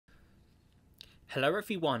Hello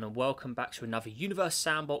everyone and welcome back to another Universe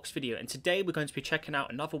Sandbox video, and today we're going to be checking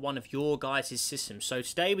out another one of your guys' systems. So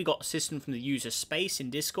today we got a system from the user Space in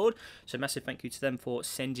Discord, so massive thank you to them for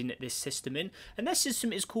sending this system in. And their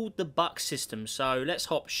system is called the Buck system, so let's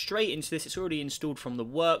hop straight into this. It's already installed from the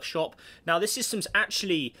workshop. Now this system's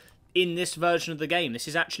actually in this version of the game. This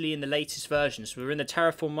is actually in the latest version, so we're in the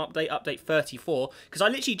Terraform update, update 34, because I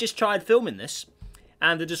literally just tried filming this.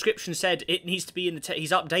 And the description said it needs to be in the...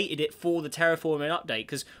 he's updated it for the terraforming update,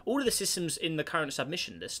 because all of the systems in the current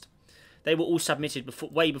submission list, they were all submitted before,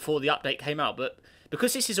 way before the update came out. But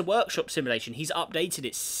because this is a workshop simulation, he's updated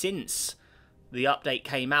it since the update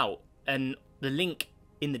came out. And the link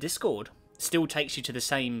in the Discord still takes you to the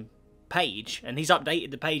same page. And he's updated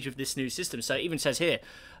the page of this new system. So it even says here,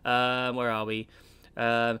 where are we?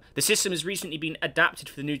 The system has recently been adapted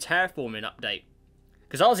for the new terraforming update.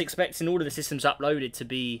 Because I was expecting all of the systems uploaded to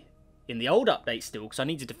be in the old update still, because I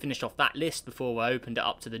needed to finish off that list before I opened it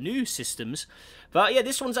up to the new systems. But yeah,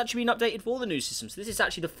 this one's actually been updated for the new systems. This is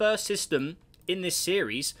actually the first system in this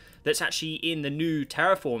series that's actually in the new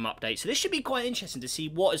Terraform update. So this should be quite interesting to see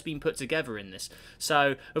what has been put together in this.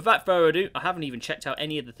 So without further ado, I haven't even checked out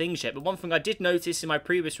any of the things yet, but one thing I did notice in my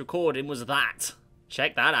previous recording was that.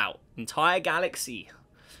 Check that out. Entire galaxy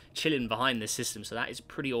chilling behind this system, so that is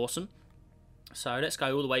pretty awesome. So let's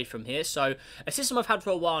go all the way from here. So a system I've had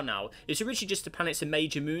for a while now. It's originally just the planets and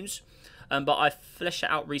major moons, but I've fleshed it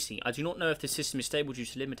out recently. I do not know if the system is stable due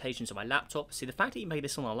to limitations on my laptop. See, the fact that you made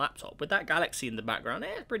this on a laptop with that galaxy in the background,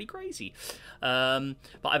 it's pretty crazy. But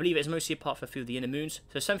I believe it's mostly apart from a few of the inner moons.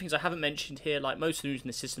 So some things I haven't mentioned here, like most of the moons in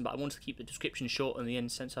the system, but I wanted to keep the description short and the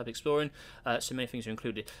end sense of exploring. So many things are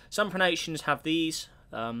included. Some nations have these.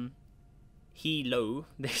 Helo,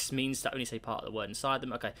 this means to only say part of the word inside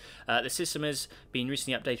them. Okay, the system has been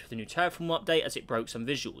recently updated with the new Terraform update as it broke some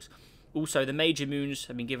visuals. Also, the major moons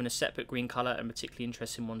have been given a separate green colour, and particularly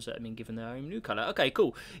interesting ones that have been given their own new colour. Okay,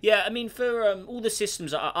 cool. Yeah, I mean, for all the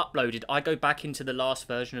systems that are uploaded, I go back into the last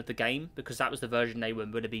version of the game, because that was the version they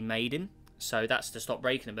would have been made in. So that's to stop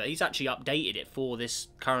breaking them. But he's actually updated it for this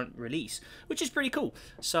current release, which is pretty cool.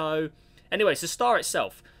 So, anyways, the star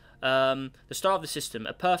itself. The star of the system,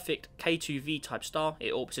 a perfect K2V type star.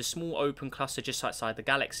 It orbits a small open cluster just outside the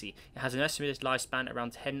galaxy. It has an estimated lifespan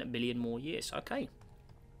around 10 million more years. Okay,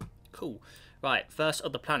 cool. Right, first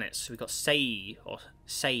of the planets, we've got Saib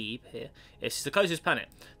here. It's the closest planet,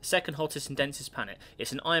 the second hottest and densest planet.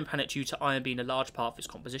 It's an iron planet due to iron being a large part of its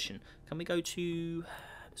composition. Can we go to...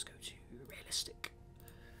 let's go to realistic.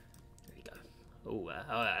 There we go. Oh,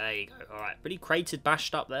 there you go. Alright, pretty cratered,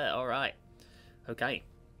 bashed up there. Alright. Okay.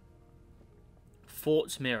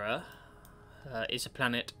 Fort's Mirror is a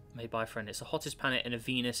planet made by a friend. It's the hottest planet in a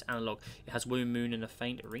Venus analog. It has one moon and a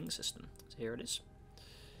faint ring system. So here it is.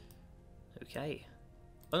 Okay.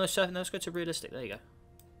 Oh no, so let's go to realistic. There you go.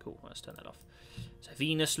 Cool. Let's turn that off. So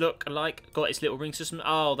Venus look alike. Got its little ring system.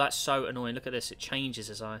 Oh, that's so annoying. Look at this. It changes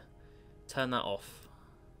as I turn that off.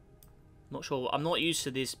 Not sure. I'm not used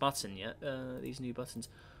to this button yet. These new buttons.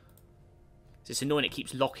 It's annoying. It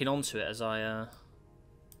keeps locking onto it as I...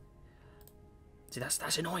 See,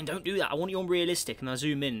 that's annoying. Don't do that. I want you on realistic, and I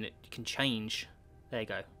zoom in. It can change. There you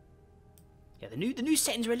go. Yeah, the new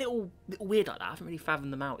settings are a little weird like that. I haven't really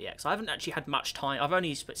fathomed them out yet, because I haven't actually had much time. I've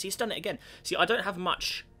only... see, it's done it again. See, I don't have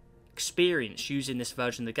much experience using this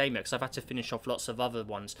version of the game yet, because I've had to finish off lots of other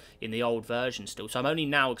ones in the old version still. So I'm only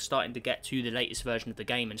now starting to get to the latest version of the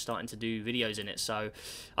game and starting to do videos in it. So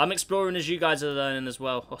I'm exploring as you guys are learning as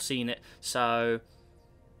well, or seeing it. So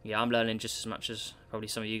yeah, I'm learning just as much as probably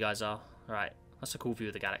some of you guys are. All right. That's a cool view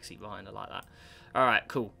of the galaxy behind. I like that. Alright,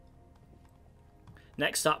 cool.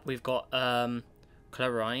 Next up, we've got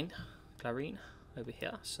Clarine over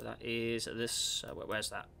here. So that is this... where's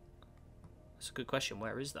that? That's a good question.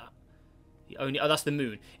 Where is that? Oh, that's the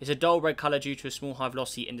moon. It's a dull red colour due to a small high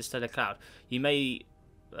velocity interstellar cloud. You may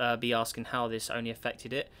be asking how this only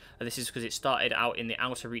affected it. This is because it started out in the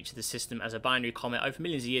outer reach of the system as a binary comet. Over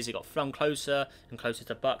millions of years, it got flung closer and closer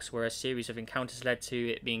to Bucks, where a series of encounters led to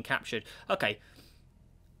it being captured. Okay.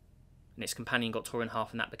 And its companion got torn in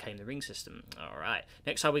half, and that became the ring system. Alright.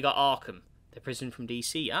 Next up, we got Arkham, the prison from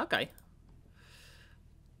DC. Okay.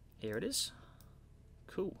 Here it is.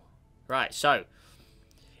 Cool. Right, so...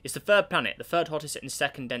 it's the third planet, the third hottest and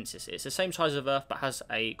second densest. It's the same size as Earth, but has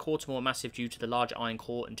a quarter more massive due to the large iron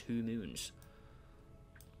core and 2 moons.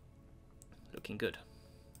 Looking good.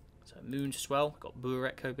 So moons as well. Got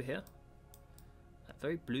Burek over here.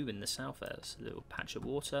 Very blue in the south there. There's a little patch of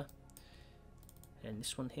water. And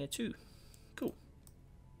this one here too. Cool.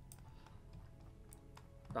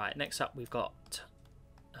 Right, next up we've got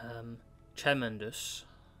Tremendous.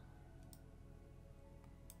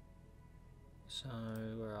 So,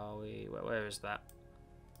 where are we? Where is that?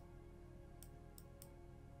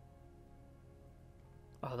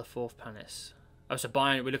 Oh, the fourth planet. Oh, it's a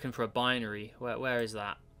binary. We're looking for a binary. Where is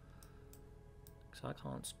that? Because I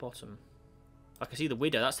can't spot them. I can see the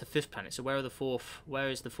Widow. That's the fifth planet. So where are the fourth? Where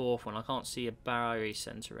is the fourth one? I can't see a binary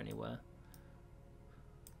center anywhere.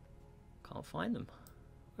 Can't find them.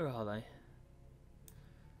 Where are they?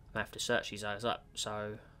 I have to search these guys up.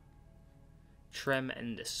 So, Trem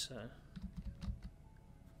Endis.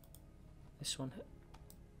 This one.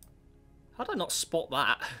 How did I not spot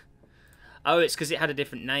that? Oh, it's because it had a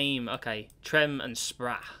different name. Okay, Trem and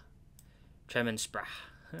Sprach. Trem and Sprach.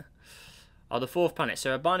 Are the fourth planet.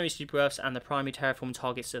 So, a binary super-Earths and the primary terraform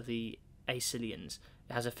targets of the Acilians.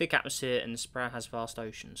 It has a thick atmosphere and Sprach has vast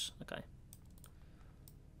oceans. Okay.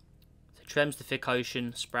 So, Trem's the thick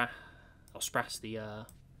ocean. Sprach's the...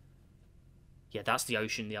 Yeah, that's the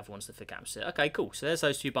ocean. The other one's the thick atmosphere. Okay, cool. So, there's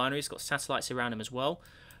those two binaries. Got satellites around them as well.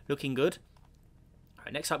 Looking good.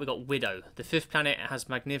 Alright, next up we've got Widow. The fifth planet has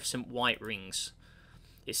magnificent white rings.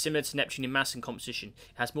 It's similar to Neptune in mass and composition.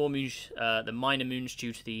 It has more moons than minor moons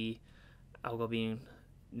due to the algal being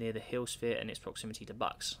near the hill sphere and its proximity to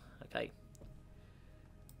Bucks. Okay.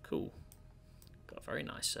 Cool. Got a very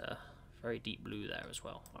nice, very deep blue there as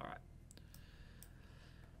well. Alright.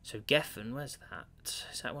 So Geffen, where's that?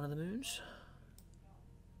 Is that one of the moons?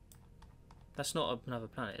 That's not another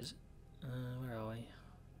planet, is it? Where are we?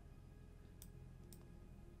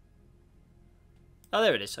 Oh,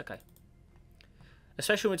 there it is. Okay. A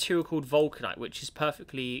special material called vulcanite, which is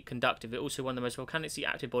perfectly conductive. It's also one of the most volcanically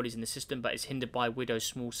active bodies in the system, but is hindered by Widow's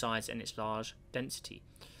small size and its large density.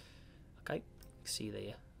 Okay. See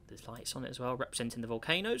the lights on it as well, representing the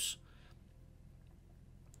volcanoes.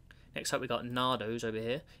 Next up, we got Nardos over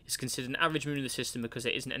here. It's considered an average moon in the system because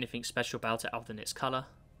there isn't anything special about it other than its colour.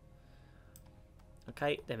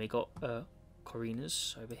 Okay. Then we got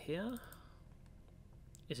Corinas over here.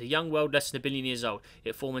 It's a young world less than 1 billion years old.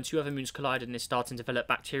 It formed when two other moons collided and is starting to develop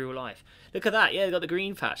bacterial life. Look at that. Yeah, they got the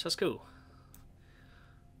green patch. That's cool.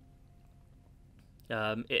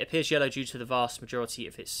 It appears yellow due to the vast majority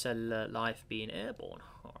of its cellular life being airborne.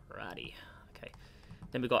 Alrighty. Okay.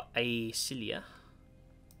 Then we've got Acilia.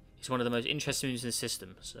 It's one of the most interesting moons in the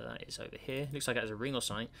system. So that is over here. Looks like it has a ring or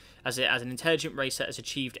something. As an intelligent race that has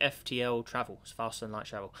achieved FTL travel. It's faster than light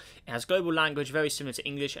travel. It has global language very similar to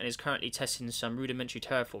English and is currently testing some rudimentary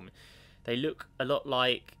terraforming. They look a lot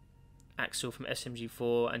like Axel from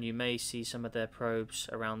SMG4 and you may see some of their probes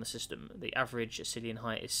around the system. The average Acilian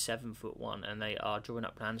height is 7'1" and they are drawing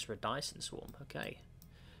up plans for a Dyson swarm. Okay.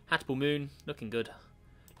 Habitable moon. Looking good.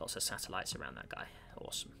 Lots of satellites around that guy.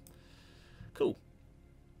 Awesome. Cool.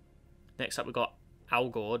 Next up we've got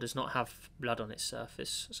Algor. Does not have blood on its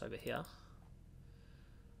surface. It's over here.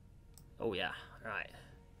 Oh yeah, right.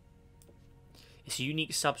 It's a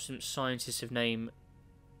unique substance scientists have named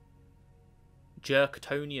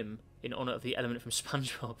Jerkatonium in honour of the element from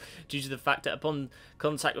SpongeBob, due to the fact that upon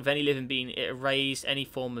contact with any living being, it erased any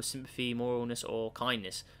form of sympathy, moralness, or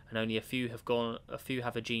kindness, and only a few have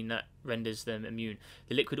a gene that renders them immune.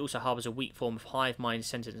 The liquid also harbours a weak form of hive mind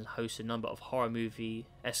centred and hosts a number of horror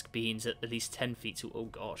movie-esque beings at least 10 feet tall. Oh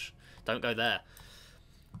gosh, don't go there.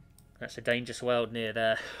 That's a dangerous world near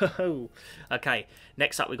there. Okay,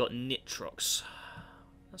 next up we got Nitrox.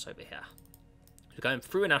 That's over here. We're going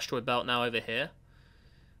through an asteroid belt now over here.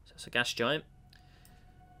 So it's a gas giant.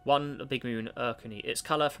 One big moon, Urkuni. Its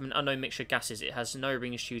colour from an unknown mixture of gases. It has no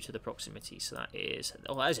rings due to the proximity. So that is...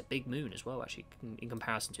 Oh, that is a big moon as well, actually, in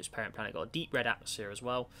comparison to its parent planet. Got a deep red atmosphere as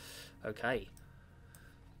well. Okay.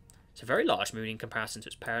 It's a very large moon in comparison to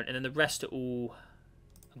its parent. And then the rest are all...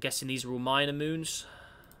 I'm guessing these are all minor moons.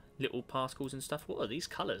 Little particles and stuff. What are these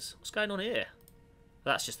colours? What's going on here?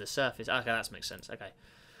 Well, that's just the surface. Okay, that makes sense. Okay.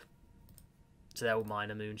 So they're all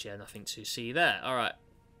minor moons. Yeah, nothing to see there. Alright.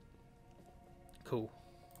 Cool.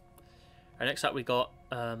 Right, next up we got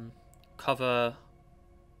Non.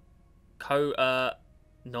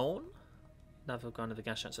 Another kind of the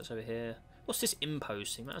gas giant that's over here. What's this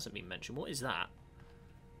impose thing? That hasn't been mentioned. What is that?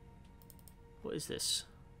 What is this?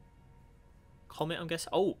 Comet, I'm guessing.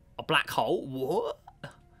 Oh, a black hole. What?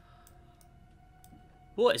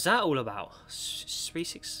 What is that all about?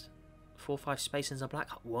 3645 space and a black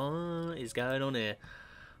hole. What is going on here?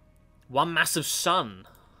 One massive sun.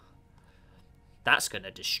 That's going to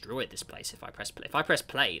destroy this place if I press play. If I press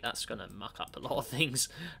play, that's going to muck up a lot of things.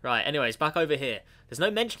 Right, anyways, back over here. There's no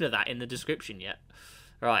mention of that in the description yet.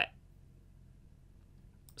 Right.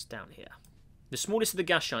 It's down here. The smallest of the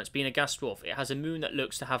gas giants, being a gas dwarf, it has a moon that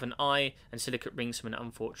looks to have an eye and silicate rings from an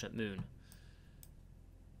unfortunate moon.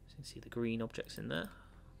 So you can see the green objects in there.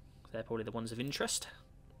 They're probably the ones of interest.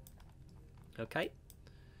 Okay.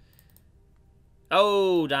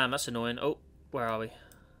 Oh, damn, that's annoying. Oh, where are we?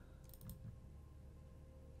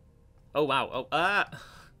 Oh, wow. Oh,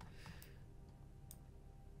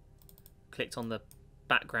 clicked on the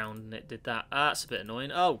background and it did that. That's a bit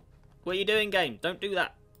annoying. Oh, what are you doing, game? Don't do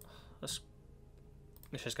that. Let's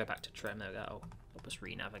just go back to Trem. There we go. Oh, help us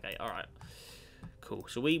re-navigate. All right. Cool.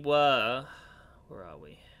 So we were... Where are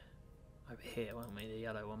we? Over here, weren't we? The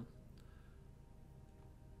yellow one.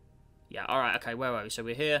 Yeah, all right. Okay, where are we? So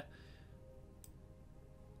we're here.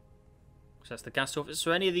 So that's the gas office.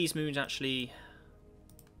 So any of these moons actually...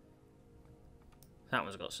 That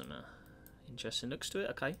one's got some interesting looks to it.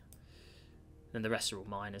 Okay. And the rest are all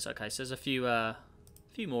miners. Okay, so there's a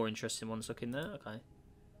few more interesting ones looking there. Okay.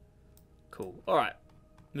 Cool. All right.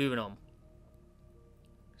 Moving on.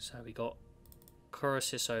 So we got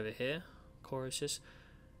Corosis over here. Corosis.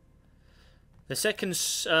 The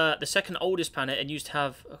second oldest planet and used to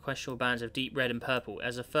have questionable bands of deep red and purple.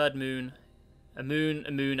 As a third moon, a moon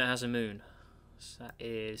that has a moon. So that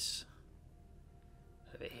is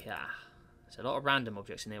over here. There's a lot of random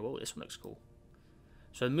objects in there. Whoa, this one looks cool.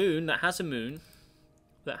 So a moon that has a moon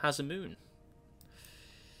that has a moon.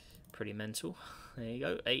 Pretty mental. There you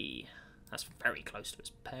go. Hey, that's very close to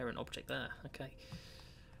its parent object there. Okay.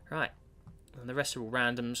 Right. And the rest are all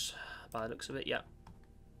randoms by the looks of it. Yeah.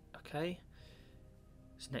 Okay.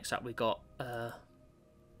 So next up we got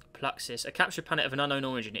Pluxus, a captured planet of an unknown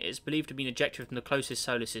origin. It is believed to be ejected from the closest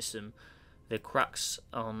solar system, the Crux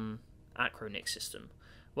on Acronix system.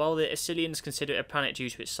 While the Asilians consider it a planet due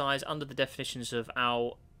to its size, under the definitions of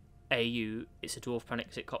our AU, it's a dwarf planet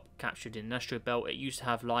because it got captured in an asteroid belt. It used to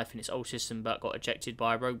have life in its old system but got ejected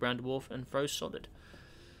by a rogue brown dwarf and froze solid.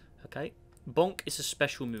 Okay. Bonk is a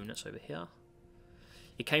special moon that's over here.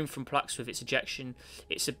 It came from Plux with its ejection.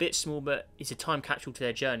 It's a bit small, but it's a time capsule to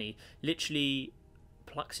their journey. Literally,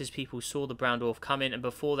 Plux's people saw the brown dwarf come in, and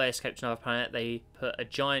before they escaped to another planet, they put a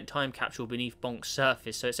giant time capsule beneath Bonk's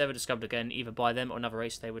surface. So it's ever discovered again, either by them or another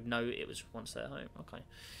race, they would know it was once their home. Okay,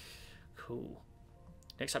 cool.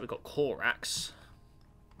 Next up, we've got Corax.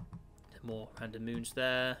 More random moons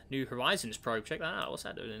there. New Horizons probe. Check that out. What's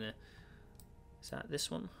that doing in there? Is that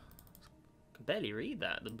this one? I can barely read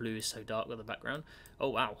that. The blue is so dark with the background. Oh,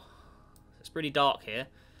 wow. It's pretty dark here.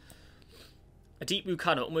 A deep blue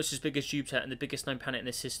colour, almost as big as Jupiter and the biggest known planet in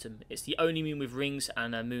this system. It's the only moon with rings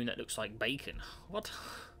and a moon that looks like bacon. What?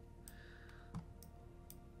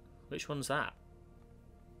 Which one's that?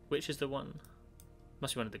 Which is the one?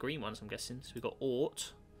 Must be one of the green ones, I'm guessing. So we've got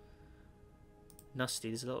Ort. Nusty,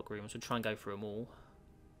 there's a lot of green ones. We'll try and go through them all.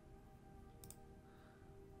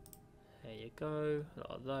 There you go. A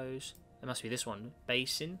lot of those. It must be this one.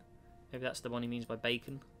 Basin. Maybe that's the one he means by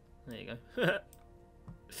bacon. There you go.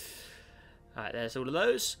 Alright, there's all of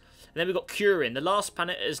those. And then we've got Curin. The last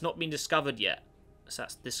planet has not been discovered yet. So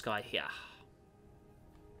that's this guy here.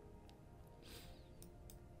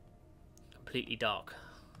 Completely dark.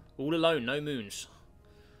 All alone, no moons.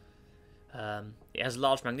 It has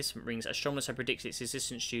large magnificent rings. Astronomers have predicted its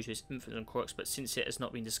existence due to its influence on quarks, but since it has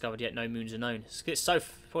not been discovered yet, no moons are known. It's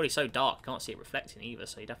probably so dark, you can't see it reflecting either,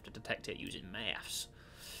 so you'd have to detect it using maths.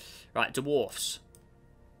 Right, dwarfs.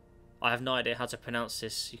 I have no idea how to pronounce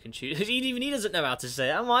this. You can choose. Even he doesn't know how to say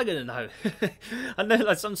it. How am I going to know? I know,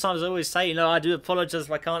 like, sometimes I always say, you know, I do apologise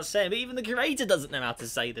if I can't say it, but even the creator doesn't know how to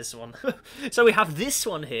say this one. So we have this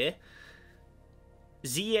one here.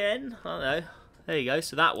 ZN? I don't know. There you go.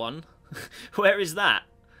 So that one. Where is that?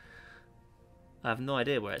 I have no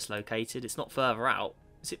idea where it's located. It's not further out.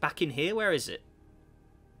 Is it back in here? Where is it?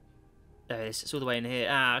 There it is. It's all the way in here.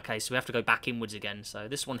 Ah, okay. So we have to go back inwards again. So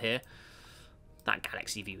this one here. That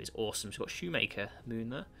galaxy view is awesome. So we've got Shoemaker moon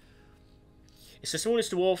there. It's the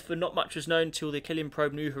smallest dwarf, and not much was known until the Killian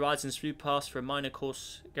probe New Horizons flew past for a minor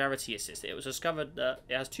course gravity assist. It was discovered that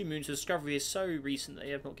it has 2 moons. The discovery is so recent that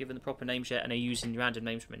they have not given the proper names yet, and are using random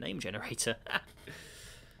names from a name generator.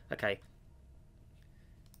 Okay.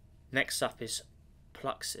 Next up is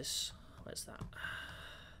Pluxus. Where's that?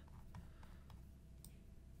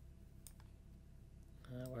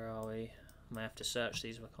 Where are we? I may have to search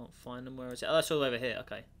these if I can't find them. Where is it? Oh, that's all over here.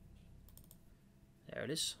 Okay. There it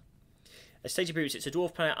is. As stated previously, it's a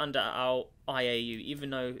dwarf planet under our IAU. Even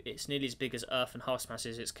though it's nearly as big as Earth and half its mass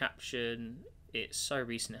is, its capture, it's so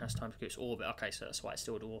recent it has time to clear its orbit. Okay, so that's why it's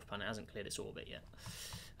still a dwarf planet. It hasn't cleared its orbit yet.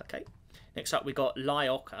 Okay. Next up, we got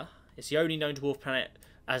Lyoka. It's the only known dwarf planet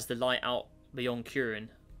as the light out beyond Curin.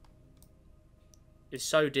 It's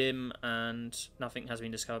so dim and nothing has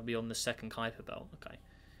been discovered beyond the second Kuiper belt. Okay.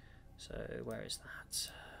 So, where is that?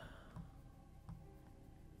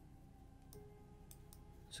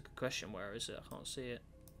 That's a good question. Where is it? I can't see it.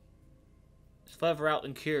 It's further out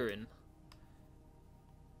than Curin.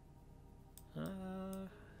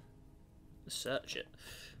 Search it.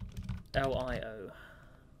 LIO.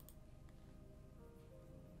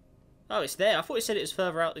 Oh, it's there. I thought it said it was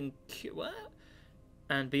further out than what?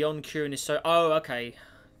 And beyond Curin is so... Oh, okay.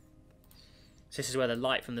 So this is where the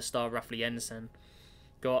light from the star roughly ends then.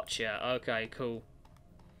 Gotcha. Okay, cool.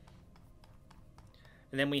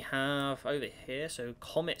 And then we have over here, so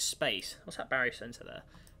Comet Space. What's that barycenter there?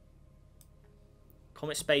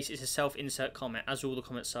 Comet Space is a self-insert comet, as all the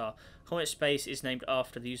comets are. Comet Space is named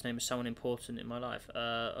after the username of someone important in my life.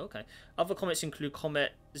 Okay. Other comets include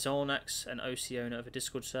Comet Zolnax and Oceana of a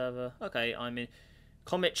Discord server. Okay, I'm in.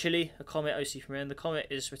 Comet Chile, a comet OC from N. The comet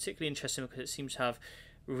is particularly interesting because it seems to have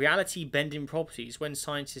reality-bending properties. When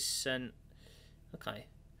scientists sent... Okay.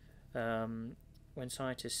 When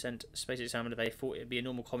scientists sent Space Examiner, they thought it'd be a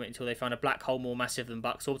normal comet until they found a black hole more massive than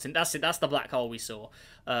Buck-Salton. That's it. That's the black hole we saw.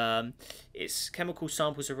 Its chemical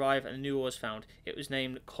samples arrived and a new ore was found. It was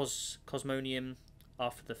named Cosmonium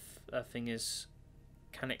after the thing is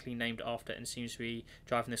mechanically named after and seems to be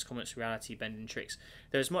driving this comet's reality-bending tricks.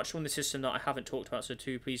 There's much on the system that I haven't talked about, so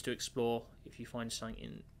please do explore if you find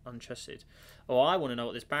something interested. Oh, I want to know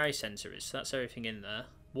what this barycenter is. So that's everything in there.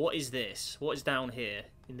 What is this? What is down here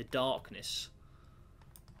in the darkness?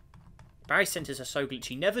 Barycenters are so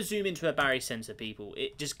glitchy. Never zoom into a barycenter, people.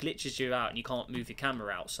 It just glitches you out and you can't move your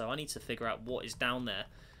camera out. So I need to figure out what is down there.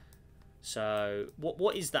 So,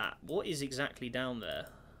 what is that? What is exactly down there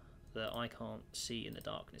that I can't see in the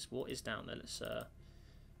darkness? What is down there? Let's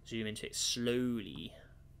zoom into it slowly.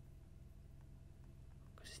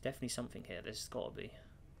 Because there's definitely something here. There's got to be.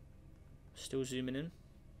 Still zooming in.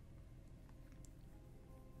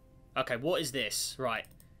 Okay, what is this? Right.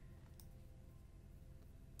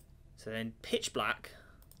 So then pitch black.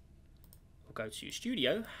 We'll go to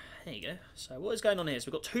studio. There you go. So what is going on here? So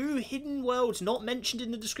we've got 2 hidden worlds not mentioned in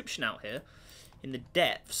the description out here. In the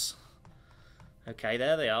depths. Okay,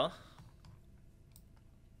 there they are.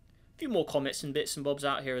 A few more comets and bits and bobs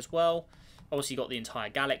out here as well. Obviously, you've got the entire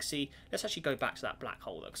galaxy. Let's actually go back to that black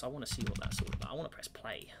hole, though, because I want to see what that's all about. I want to press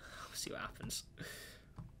play. See what happens.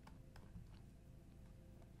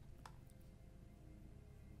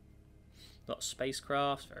 Got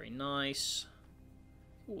spacecrafts, very nice.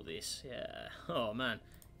 All this, yeah. Oh man,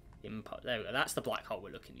 input. There we go. That's the black hole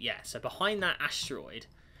we're looking. Yeah. So behind that asteroid.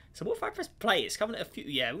 So what if I press play? It's coming at a few.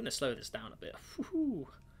 Yeah, we're gonna slow this down a bit. Woohoo.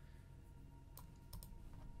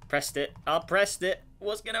 Pressed it. I pressed it.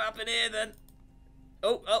 What's gonna happen here then?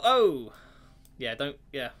 Oh, oh, oh. Yeah, don't.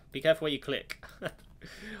 Yeah, be careful where you click.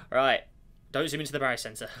 Right. Don't zoom into the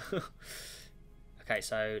barycenter. Okay,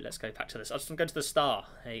 so let's go back to this. I just want to go to the star.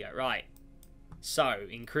 There you go. Right. So,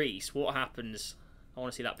 increase. What happens? I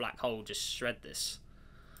want to see that black hole just shred this.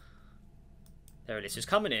 There it is. It's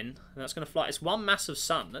coming in. And that's going to fly. It's one massive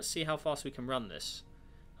sun. Let's see how fast we can run this.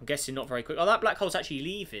 I'm guessing not very quick. Oh, that black hole's actually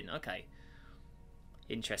leaving. Okay.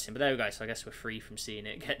 Interesting. But there we go. So I guess we're free from seeing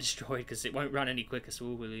it get destroyed because it won't run any quicker. So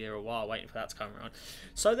we'll be here a while waiting for that to come around.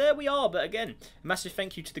 So there we are. But again, a massive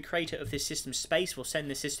thank you to the creator of this system, Space, for sending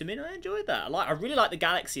this system in. I enjoyed that. I really like the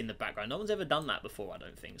galaxy in the background. No one's ever done that before, I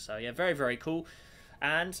don't think. So yeah, very, very cool.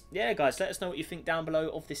 And yeah, guys, let us know what you think down below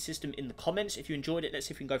of this system in the comments. If you enjoyed it, let's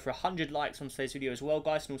see if we can go for 100 likes on today's video as well,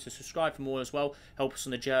 guys. And also subscribe for more as well. Help us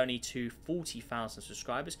on the journey to 40,000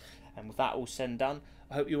 subscribers. And with that all said and done,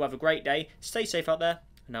 I hope you all have a great day. Stay safe out there.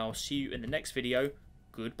 And I'll see you in the next video.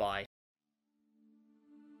 Goodbye.